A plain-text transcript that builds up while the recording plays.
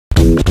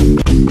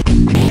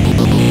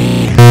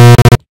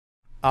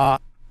I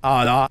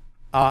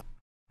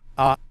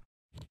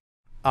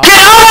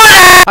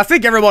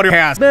think everybody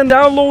has been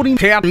downloading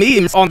cat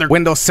memes on their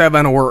Windows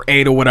 7 or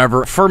 8 or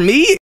whatever. For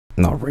me,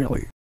 not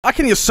really. I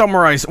can just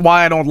summarize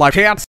why I don't like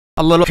cats.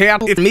 A little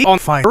cat is me on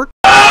fire.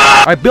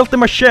 I built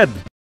him a shed.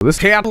 This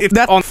cat is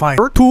that on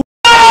fire too.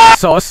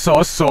 Sauce.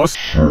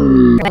 Let's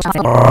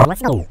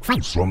go.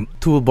 Find some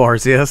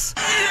toolbars, yes.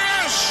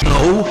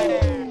 No.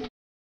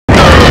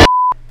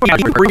 And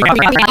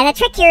the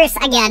trick here is,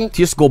 again,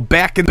 just go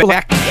back and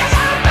back.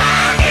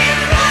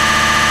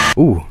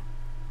 Ooh.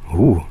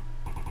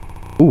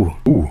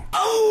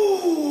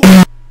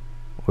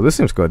 Well, this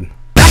seems good.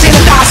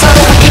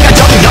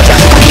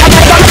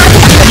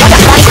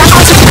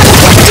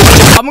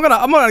 I'm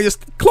gonna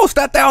just close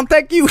that down,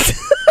 thank you.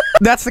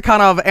 That's the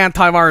kind of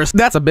antivirus.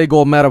 That's a big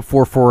old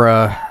metaphor for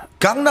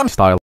Gangnam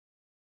Style.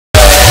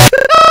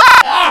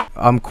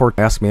 Court,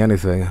 ask me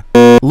anything.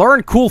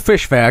 Learn cool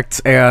fish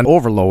facts and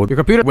overload your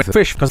computer with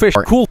fish, because fish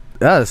are cool.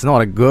 That is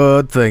not a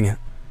good thing.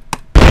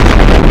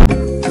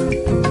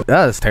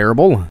 That is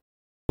terrible.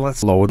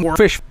 Let's load more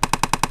fish.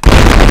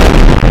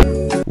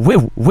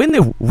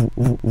 Windows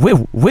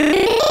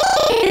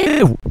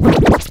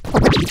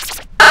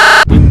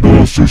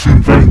is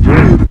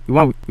invented. You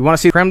want to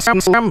see creme?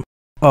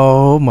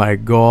 Oh my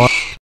god.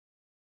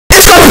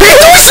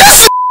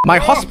 My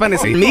husband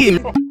is a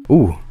meme.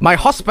 Ooh, my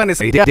husband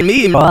is a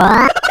meme.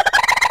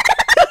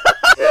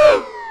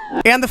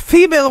 And the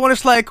female one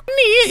is like,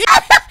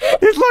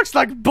 it looks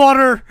like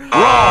butter.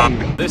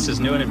 Wrong. This is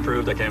new and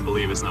improved. I can't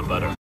believe it's not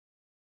butter.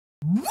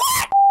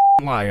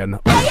 Lion.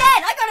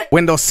 I got it.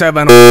 Windows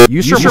 7.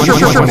 You sure?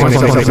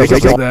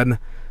 Then,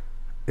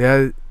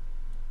 yeah.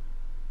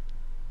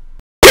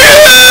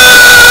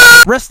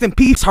 Rest in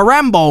peace,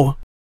 Harambo.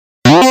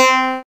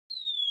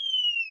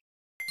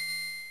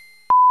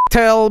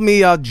 Tell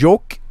me a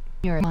joke.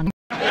 Hilarious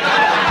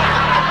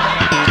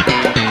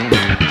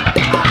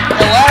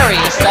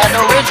and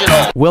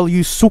original. Will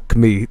you suck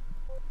me?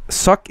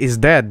 Suck is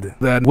dead.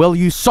 Then will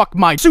you suck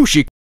my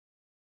sushi?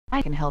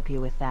 I can help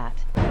you with that.